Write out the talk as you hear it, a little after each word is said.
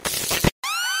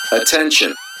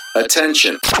Attention,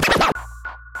 attention.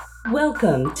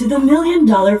 Welcome to the $1 Million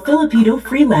Filipino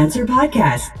Freelancer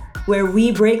Podcast, where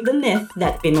we break the myth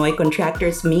that Pinoy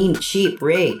contractors mean cheap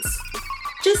rates.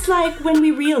 Just like when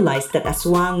we realized that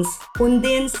aswangs,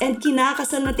 undins, and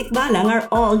kinakasal na tikbalang are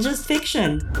all just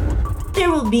fiction. There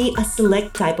will be a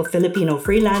select type of Filipino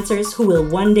freelancers who will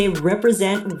one day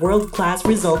represent world-class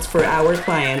results for our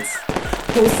clients.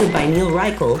 Hosted by Neil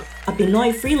Reichel, a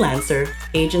Pinoy freelancer,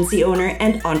 agency owner,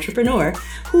 and entrepreneur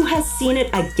who has seen it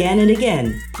again and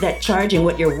again that charging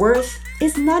what you're worth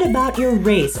is not about your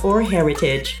race or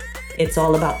heritage. It's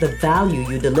all about the value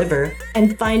you deliver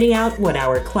and finding out what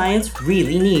our clients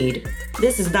really need.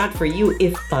 This is not for you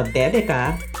if pabebe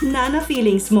ka, nana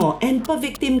feelings mo, and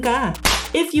pa-victim ka.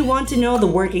 If you want to know the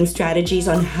working strategies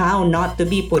on how not to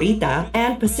be purita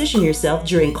and position yourself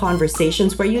during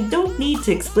conversations where you don't need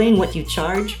to explain what you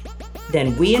charge,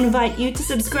 then we invite you to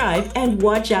subscribe and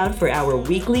watch out for our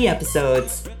weekly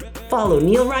episodes. Follow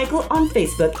Neil Reichel on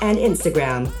Facebook and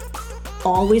Instagram.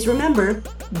 Always remember,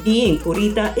 being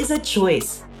purita is a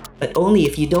choice, but only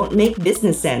if you don't make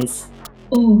business sense.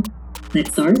 Oh,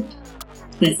 let's start.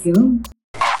 Let's go.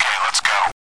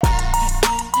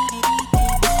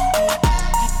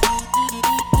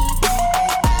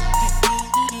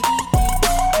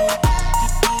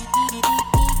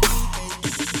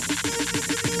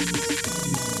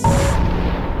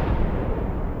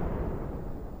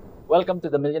 Welcome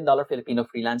to the $1 Million Filipino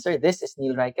Freelancer. This is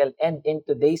Neil Reichel, and in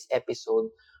today's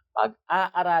episode,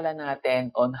 pag-aaralan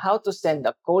natin on how to send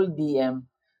a cold DM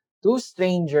to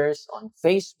strangers on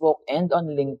Facebook and on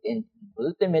LinkedIn.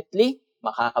 Ultimately,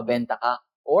 makakabenta ka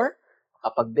or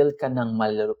makapag-build ka ng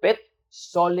malulupit,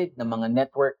 solid na mga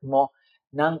network mo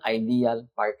ng ideal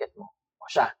market mo. O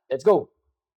siya, let's go!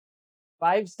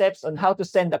 5 steps on how to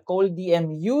send a cold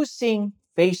DM using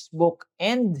Facebook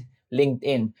and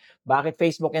LinkedIn. Bakit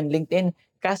Facebook and LinkedIn?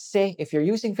 Kasi if you're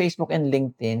using Facebook and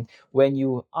LinkedIn, when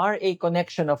you are a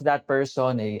connection of that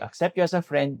person, they accept you as a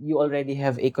friend, you already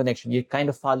have a connection. You kind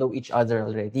of follow each other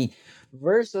already.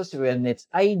 Versus when it's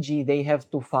IG, they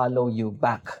have to follow you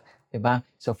back. Diba?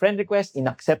 So friend request,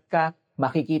 inaccept ka,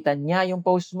 makikita niya yung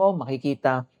post mo,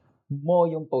 makikita mo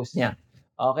yung post niya.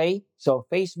 Okay? So,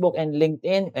 Facebook and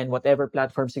LinkedIn and whatever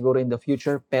platform siguro in the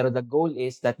future, pero the goal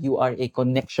is that you are a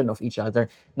connection of each other,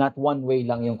 not one way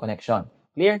lang yung connection.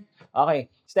 Clear?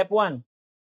 Okay. Step 1,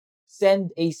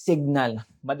 send a signal.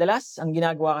 Madalas, ang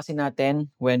ginagawa kasi natin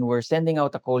when we're sending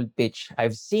out a cold pitch,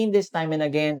 I've seen this time and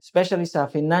again, especially sa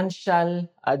financial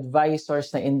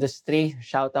advisors na industry,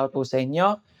 shout out po sa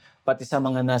inyo, pati sa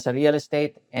mga nasa real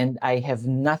estate, and I have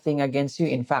nothing against you.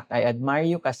 In fact, I admire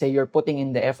you kasi you're putting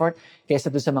in the effort kaysa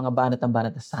doon sa mga banat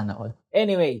na sana all.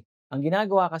 Anyway, ang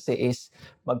ginagawa kasi is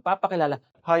magpapakilala.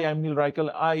 Hi, I'm Neil Reichel.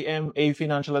 I am a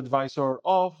financial advisor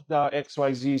of the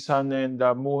XYZ Sun and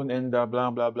the Moon and the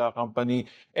blah blah blah company.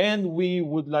 And we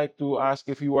would like to ask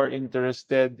if you are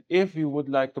interested, if you would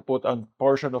like to put a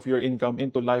portion of your income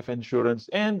into life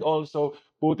insurance and also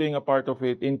putting a part of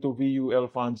it into VUL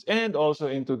funds and also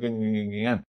into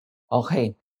ganyan.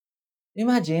 Okay.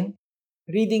 Imagine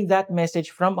reading that message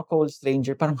from a cold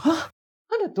stranger, parang,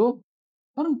 ano to?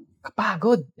 Parang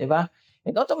kapagod, di ba?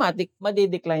 And automatic,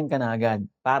 madi-decline ka na agad.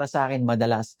 Para sa akin,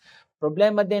 madalas.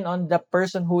 Problema din on the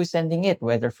person who is sending it,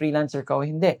 whether freelancer ka o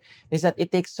hindi, is that it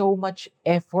takes so much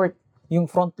effort. Yung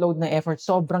front load na effort,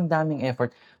 sobrang daming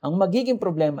effort. Ang magiging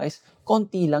problema is,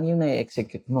 konti lang yung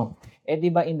na-execute mo. Eh di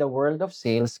ba in the world of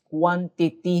sales,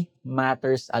 quantity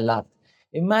matters a lot.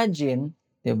 Imagine,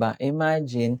 di ba?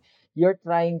 Imagine, you're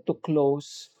trying to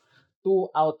close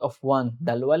 2 out of 1.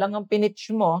 Dalawa lang ang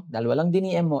pinitch mo, dalawa lang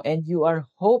diniem mo, and you are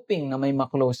hoping na may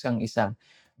maklose kang isa.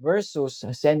 Versus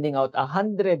sending out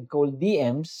 100 cold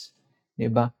DMs,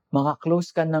 di ba?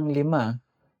 Makaklose ka ng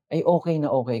 5, ay okay na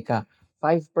okay ka.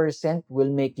 5%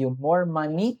 will make you more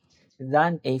money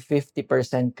than a 50%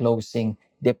 closing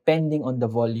depending on the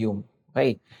volume.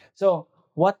 Okay? So,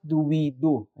 what do we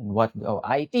do? And what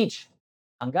I teach?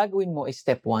 Ang gagawin mo is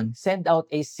step 1, send out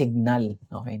a signal.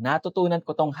 Okay? Natutunan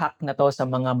ko tong hack na to sa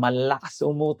mga malakas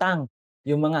umutang.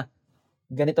 Yung mga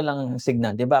ganito lang ang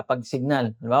signal, 'di ba? Pag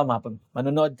signal, 'di ba?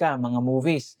 Manonood ka mga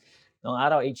movies. Noong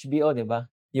araw HBO, 'di ba?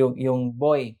 Yung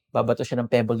boy, babato siya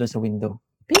ng pebble doon sa window.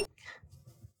 Pick.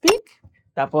 Pick.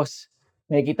 Tapos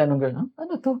makikita ng girl,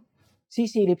 ano to?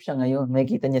 Sisilip siya ngayon.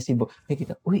 Makikita niya si boy.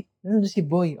 Makikita, uy, ano si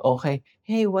boy? Okay.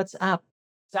 Hey, what's up?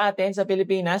 Sa atin, sa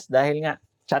Pilipinas, dahil nga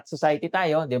chat society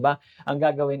tayo, di ba? Ang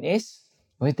gagawin is,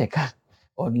 uy, teka,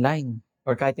 online.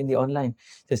 Or kahit hindi online,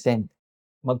 send.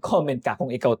 Mag-comment ka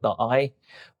kung ikaw to, okay?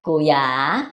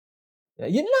 Kuya?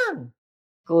 Yun lang.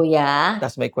 Kuya?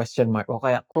 Tapos may question mark. O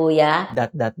kaya, Kuya?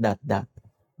 dot.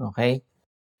 Okay?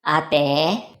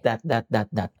 Ate? That.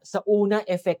 Sa una,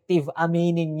 effective,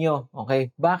 aminin nyo.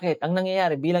 Okay? Bakit? Ang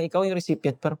nangyayari, bilang ikaw yung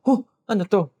recipient, parang, ano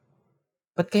to?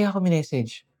 Ba't kaya ako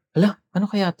minessage? Hala, ano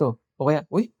kaya to? O kaya,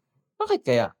 uy, bakit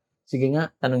kaya? Sige nga,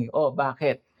 tanong nyo,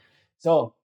 bakit?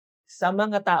 So, sa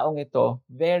mga taong ito,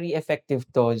 very effective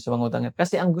to sa mga utang.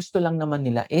 Kasi ang gusto lang naman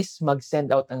nila is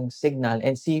mag-send out ang signal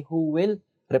and see who will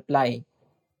reply.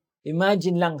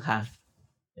 Imagine lang ha.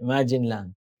 Imagine lang.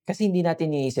 Kasi hindi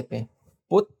natin iniisip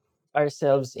Put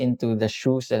ourselves into the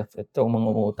shoes of itong mga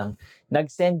umutang.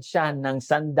 Nag-send siya ng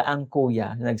 100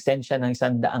 kuya, nag-send siya ng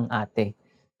 100 ate.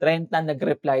 30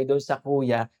 nag-reply doon sa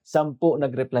kuya, 10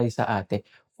 nag-reply sa ate.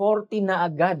 40 na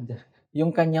agad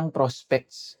yung kanyang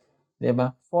prospects. 'Di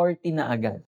ba? 40 na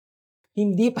agad.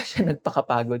 Hindi pa siya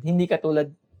nagpakapagod. Hindi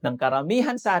katulad ng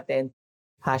karamihan sa atin,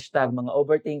 hashtag mga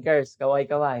overthinkers,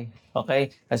 kaway-kaway.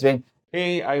 Okay? Kasi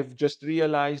Hey, I've just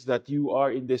realized that you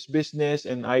are in this business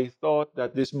and I thought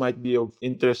that this might be of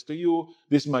interest to you.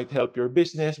 This might help your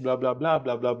business, blah, blah, blah,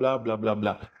 blah, blah, blah, blah, blah,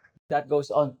 blah. that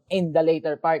goes on in the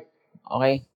later part.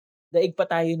 Okay? Daig pa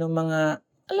tayo ng mga,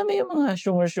 alam mo yung mga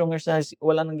syungers na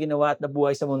wala nang ginawa at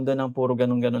nabuhay sa mundo ng puro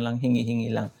ganun-ganun lang,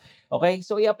 hingi-hingi lang. Okay?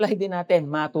 So, i-apply din natin.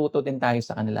 Matuto din tayo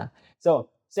sa kanila.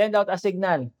 So, send out a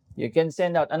signal. You can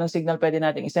send out. Anong signal pwede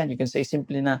natin i-send? You can say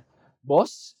simply na,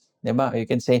 boss. Diba? You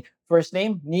can say, first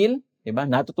name, Neil. Diba?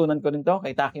 Natutunan ko rin to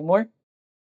kay Taki Moore.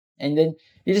 And then,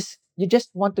 you just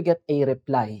want to get a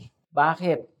reply.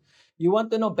 Bakit? You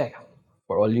want to know,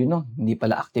 for all you know, hindi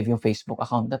pala active yung Facebook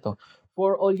account na to.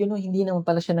 For all you know, hindi naman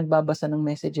pala siya nagbabasa ng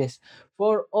messages.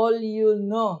 For all you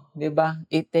know, di ba?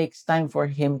 It takes time for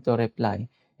him to reply.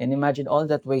 And imagine all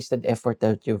that wasted effort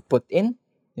that you've put in,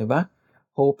 di ba?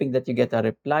 Hoping that you get a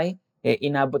reply,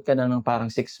 inabot ka na ng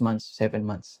parang 6 months, 7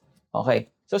 months.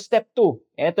 Okay. So step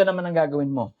 2, eto naman ang gagawin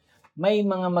mo. May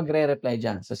mga magre-reply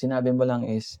dyan. So sinabi mo lang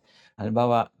is,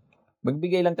 halimbawa,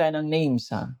 magbigay lang tayo ng names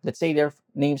ha. Let's say their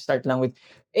names start lang with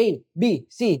A, B,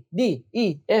 C, D,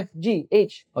 E, F, G,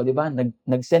 H. O di ba?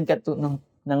 Nag-send ka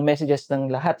ng messages ng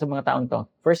lahat sa mga taong to.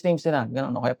 First names nila,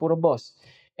 ganun. O kaya puro boss.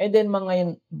 And then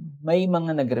may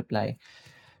mga nag-reply.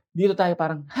 Dito tayo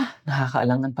parang,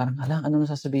 nakakaalangan. Parang, ano na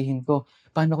sasabihin ko?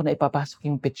 Paano ko na ipapasok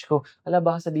yung pitch ko?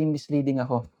 Baka sabihin misleading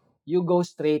ako. You go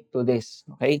straight to this.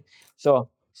 Okay? So,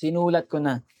 sinulat ko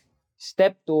na.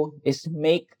 Step 2 is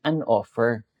make an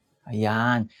offer.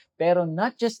 Ayan. Pero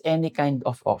not just any kind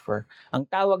of offer. Ang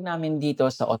tawag namin dito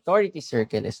sa authority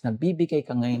circle is nagbibigay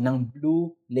ka ngayon ng blue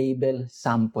label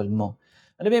sample mo.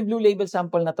 Ano ba yung blue label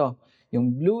sample na to?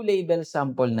 Yung blue label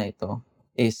sample na ito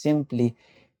is simply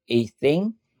a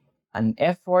thing, an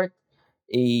effort,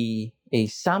 a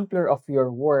sampler of your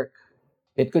work.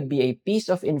 It could be a piece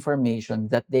of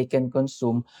information that they can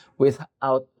consume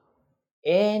without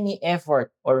any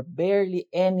effort or barely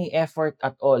any effort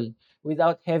at all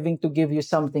without having to give you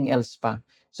something else pa.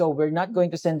 So, we're not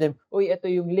going to send them, ito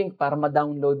yung link para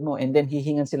ma-download mo and then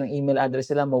hihingan silang email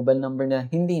address sila, mobile number na.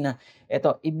 Hindi na.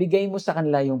 Ito, ibigay mo sa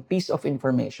kanila yung piece of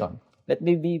information. Let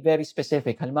me be very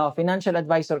specific. Halimbawa, financial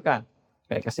advisor ka.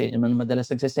 Okay, kasi naman madalas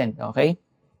nagsisend. Okay?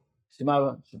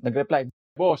 Nag-reply.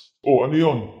 Boss, ano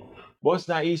yun? Boss,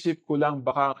 naisip ko lang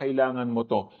baka kailangan mo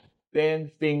to.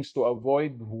 10 things to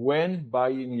avoid when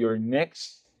buying your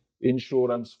next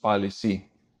insurance policy.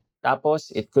 Tapos,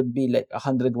 it could be like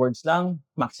 100 words lang,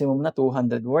 maximum na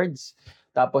 200 words.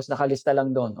 Tapos, nakalista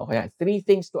lang doon. O kaya, 3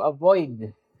 things to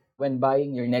avoid when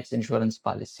buying your next insurance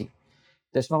policy.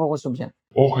 Tapos, makukonsume siya.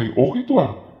 Okay to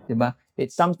Diba?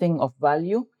 It's something of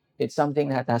value. It's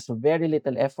something that has very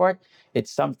little effort.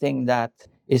 It's something that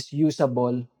is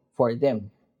usable for them.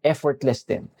 Effortless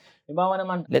din. Diba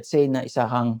naman, let's say na isa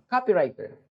kang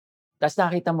copywriter. Tapos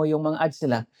nakita mo yung mga ads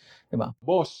nila. Diba?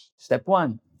 Boss, Step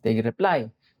 1, they reply.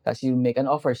 Tapos you make an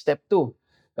offer. Step 2,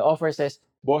 the offer says,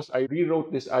 boss, I rewrote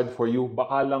this ad for you.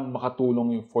 Baka lang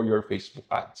makatulong for your Facebook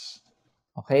ads.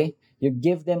 okay, you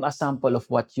give them a sample of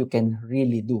what you can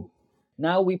really do.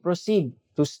 Now we proceed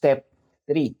to step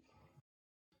 3.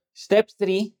 Step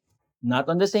 3, not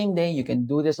on the same day. You can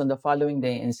do this on the following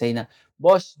day and say na,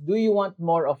 boss, do you want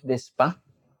more of this pa?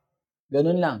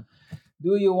 Ganun lang.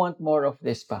 Do you want more of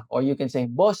this pa? Or you can say,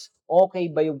 boss, okay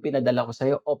ba yung pinadala ko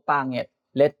sa'yo o pangit?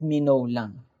 Let me know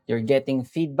lang. You're getting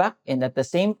feedback and at the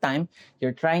same time,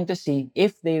 you're trying to see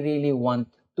if they really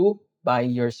want to buy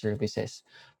your services.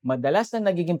 Madalas na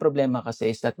nagiging problema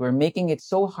kasi is that we're making it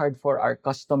so hard for our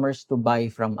customers to buy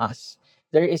from us.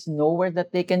 There is nowhere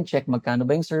that they can check magkano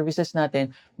ba yung services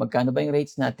natin, magkano ba yung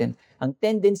rates natin. Ang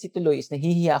tendency tuloy is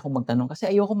nahihiya ako magtanong kasi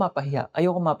ayoko mapahiya,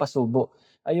 ayoko mapasubo.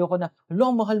 Ayoko na,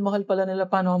 mahal-mahal pala nila,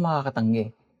 paano ako makakatanggi?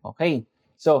 Okay,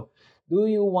 so, do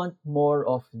you want more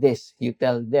of this? You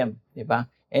tell them, di ba?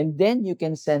 And then you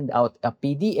can send out a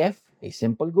PDF, a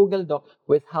simple Google Doc,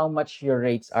 with how much your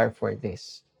rates are for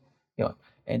this. Yun.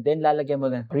 And then lalagyan mo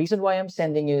na, reason why I'm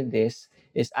sending you this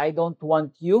is I don't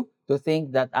want you to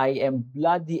think that I am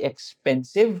bloody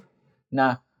expensive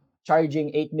na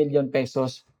charging 8 million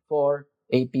pesos for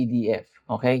a PDF.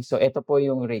 Okay? So ito po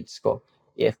yung rates ko.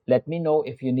 Let me know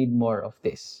if you need more of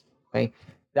this. Okay?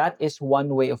 That is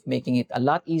one way of making it a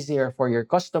lot easier for your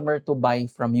customer to buy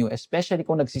from you, especially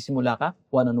kung nagsisimula ka,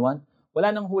 one-on-one.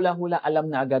 Wala nang hula-hula,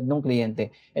 alam na agad nung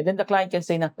kliyente. And then the client can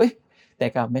say na, uy,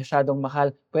 teka, masyadong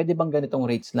mahal, pwede bang ganitong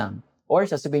rates lang? Or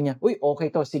sasabihin niya, uy,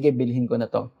 okay to, sige, bilhin ko na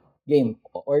to. Game,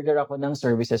 order ako ng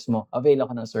services mo, avail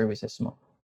ako ng services mo.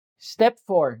 Step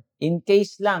 4, in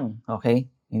case lang, okay?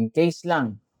 In case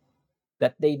lang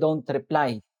that they don't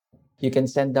reply, you can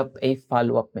send up a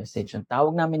follow-up message. Ang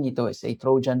tawag namin dito is a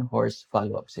Trojan horse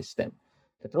follow-up system.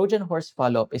 The Trojan horse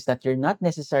follow-up is that you're not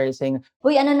necessarily saying,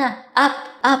 Uy, ano na?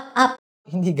 Up.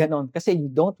 hindi ganon. Kasi you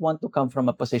don't want to come from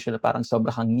a position na parang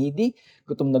sobra kang needy,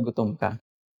 gutom na gutom ka.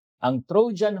 Ang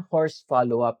Trojan horse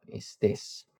follow-up is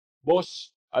this.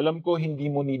 Boss, alam ko hindi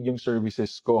mo need yung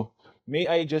services ko. May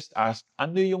I just ask,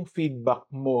 ano yung feedback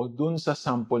mo dun sa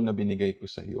sample na binigay ko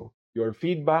sa iyo? Your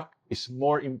feedback is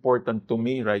more important to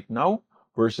me right now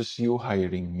versus you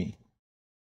hiring me.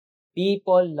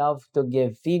 People love to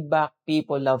give feedback.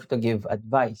 People love to give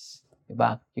advice.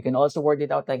 Diba? You can also word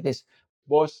it out like this.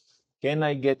 Boss, can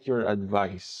I get your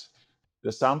advice?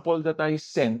 The sample that I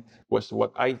sent was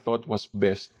what I thought was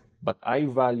best, but I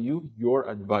value your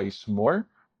advice more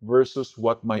versus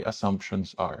what my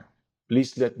assumptions are.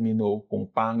 Please let me know kung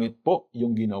pangit po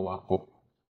yung ginawa ko.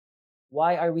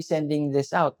 Why are we sending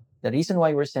this out? The reason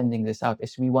why we're sending this out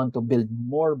is we want to build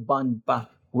more bond pa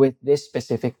with this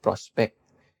specific prospect.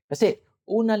 Kasi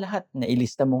una lahat,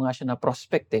 nailista mo nga siya na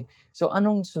prospect eh. So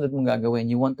anong sunod mong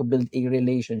gagawin? You want to build a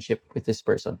relationship with this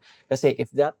person. Kasi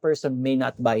if that person may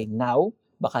not buy now,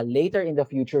 baka later in the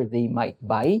future they might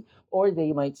buy or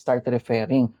they might start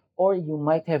referring or you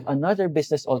might have another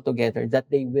business altogether that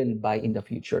they will buy in the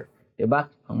future.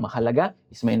 Diba? Ang mahalaga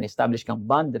is may establish kang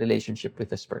bond relationship with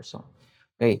this person.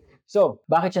 Okay. So,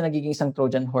 bakit siya nagiging isang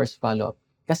Trojan horse follow-up?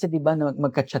 Kasi diba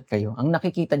magka-chat kayo, ang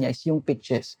nakikita niya is yung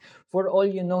pitches. For all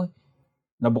you know,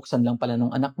 nabuksan lang pala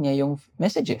nung anak niya yung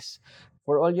messages.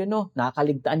 For all you know,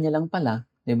 nakakaligtaan niya lang pala.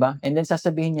 Diba? And then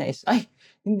sasabihin niya is, ay,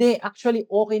 hindi, actually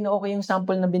okay na okay yung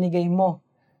sample na binigay mo.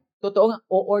 Totoo nga,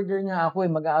 o-order nga ako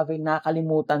mag-a-avail,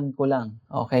 nakalimutan ko lang.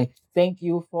 Okay? Thank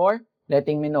you for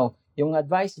letting me know. Yung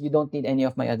advice, you don't need any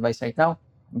of my advice right now.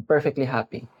 I'm perfectly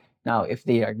happy. Now, if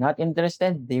they are not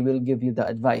interested, they will give you the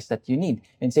advice that you need.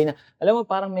 And say na, alam mo,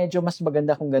 parang medyo mas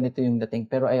maganda kung ganito yung dating,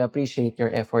 pero I appreciate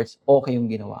your efforts. Okay yung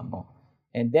ginawa mo.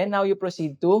 And then now you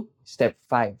proceed to step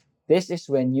 5. This is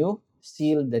when you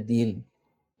seal the deal.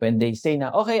 When they say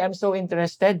na, okay, I'm so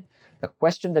interested, the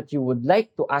question that you would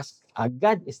like to ask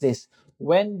agad is this,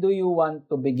 when do you want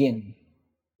to begin?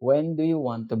 When do you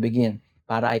want to begin?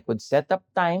 Para I could set up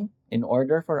time in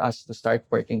order for us to start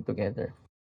working together.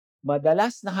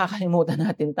 Madalas nakakalimutan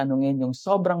natin tanungin yung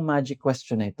sobrang magic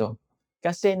question na ito.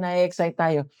 Kasi na-excite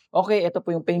tayo. Okay, ito po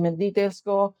yung payment details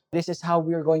ko. This is how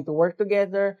we're going to work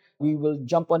together. We will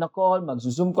jump on a call.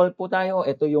 Mag-zoom call po tayo.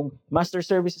 Ito yung master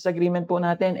services agreement po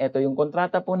natin. Ito yung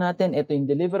kontrata po natin. Ito yung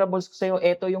deliverables ko sa'yo.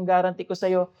 Ito yung guarantee ko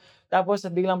sa'yo. Tapos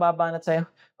biglang babanat sa'yo.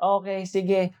 Okay,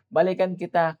 sige. Balikan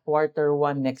kita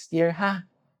Q1 next year, ha?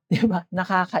 Diba?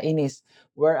 Nakakainis.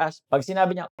 Whereas, pag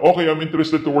sinabi niya, Okay, I'm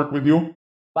interested to work with you.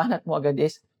 banat mo agad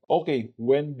is, Okay,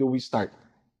 when do we start?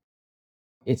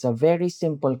 it's a very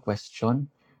simple question,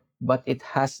 but it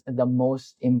has the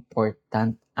most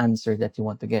important answer that you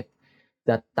want to get.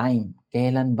 The time.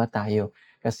 Kailan ba tayo?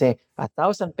 Kasi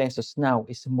 1,000 pesos now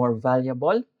is more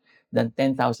valuable than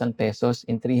 10,000 pesos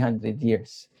in 300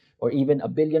 years. Or even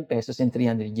 1 billion pesos in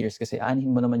 300 years. Kasi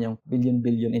anin mo naman yung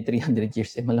billion in 300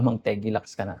 years, malamang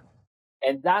tegilaks ka na.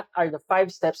 And that are the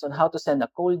 5 steps on how to send a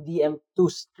cold DM to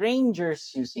strangers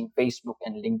using Facebook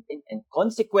and LinkedIn. And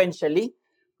consequentially,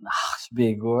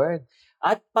 big word.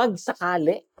 At pag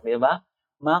sakali, di ba,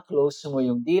 ma-close mo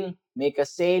yung deal, make a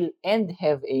sale, and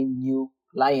have a new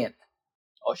client.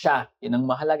 O siya, yun ang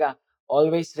mahalaga.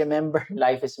 Always remember,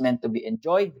 life is meant to be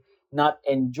enjoyed, not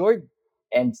endured.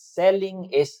 And selling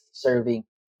is serving.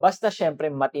 Basta syempre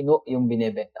matino yung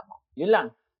binebenta mo. Yun lang.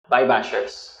 Bye,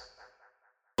 bashers.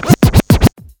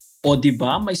 O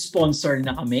diba, may sponsor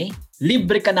na kami?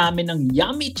 Libre ka namin ng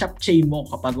yummy chapchae mo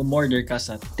kapag umorder ka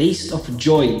sa Taste of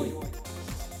Joy.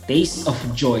 Taste of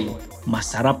Joy.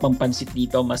 Masarap ang pansit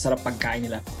dito, masarap pagkain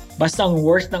nila. Basta ang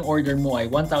worth ng order mo ay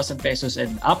 1,000 pesos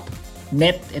and up,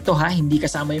 Net, ito ha, hindi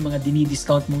kasama yung mga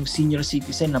dinidiscount mong senior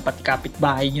citizen na pati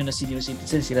kapitbahay nyo na senior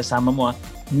citizen, sila sama mo ha.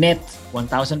 Net,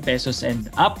 1,000 pesos and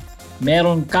up,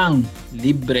 meron kang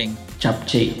libreng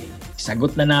chapche.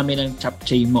 Sagot na namin ang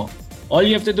chapche mo. All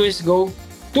you have to do is go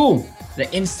to the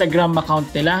Instagram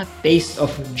account nila,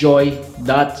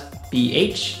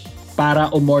 tasteofjoy.ph,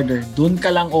 para umorder. Doon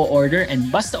ka lang o-order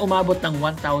and basta umabot ng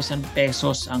 1,000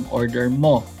 pesos ang order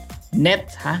mo.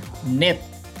 Net ha, net.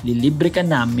 Lilibre ka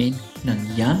namin ng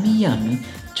yummy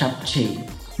chapche.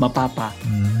 Mapapa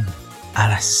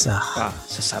Arasa. ka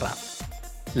sa sarap.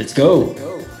 Let's go!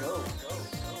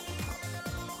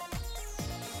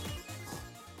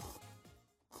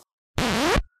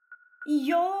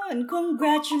 Yon!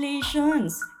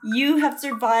 Congratulations! You have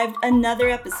survived another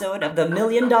episode of the $1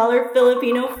 Million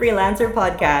Filipino Freelancer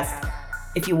Podcast.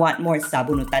 If you want more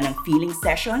sabunutan ng feeling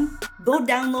session, go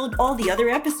download all the other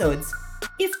episodes.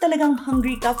 If talagang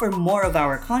hungry ka for more of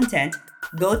our content,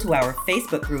 go to our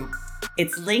Facebook group.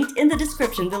 It's linked in the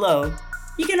description below.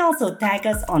 You can also tag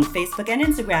us on Facebook and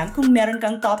Instagram kung meron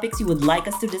kang topics you would like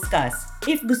us to discuss.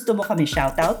 If gusto mo kami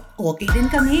shoutout, okay din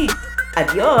kami.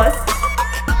 Adios!